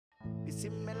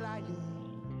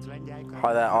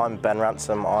Hi there, I'm Ben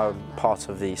Ransom. I'm part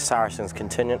of the Saracens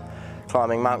contingent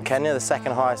climbing Mount Kenya, the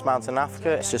second highest mountain in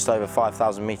Africa. It's just over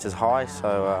 5,000 metres high,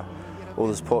 so all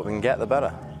the support we can get, the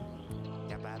better.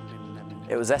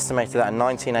 It was estimated that in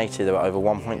 1980 there were over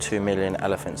 1.2 million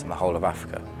elephants in the whole of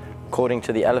Africa. According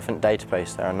to the elephant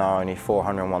database, there are now only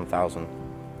 401,000.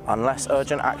 Unless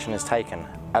urgent action is taken,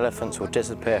 elephants will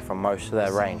disappear from most of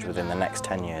their range within the next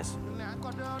 10 years.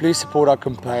 Please support our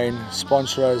campaign,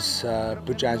 sponsor us,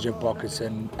 put your hands in your pockets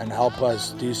and help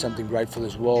us do something great for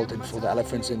this world and for the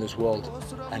elephants in this world,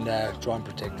 and try and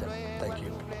protect them. Thank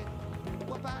you.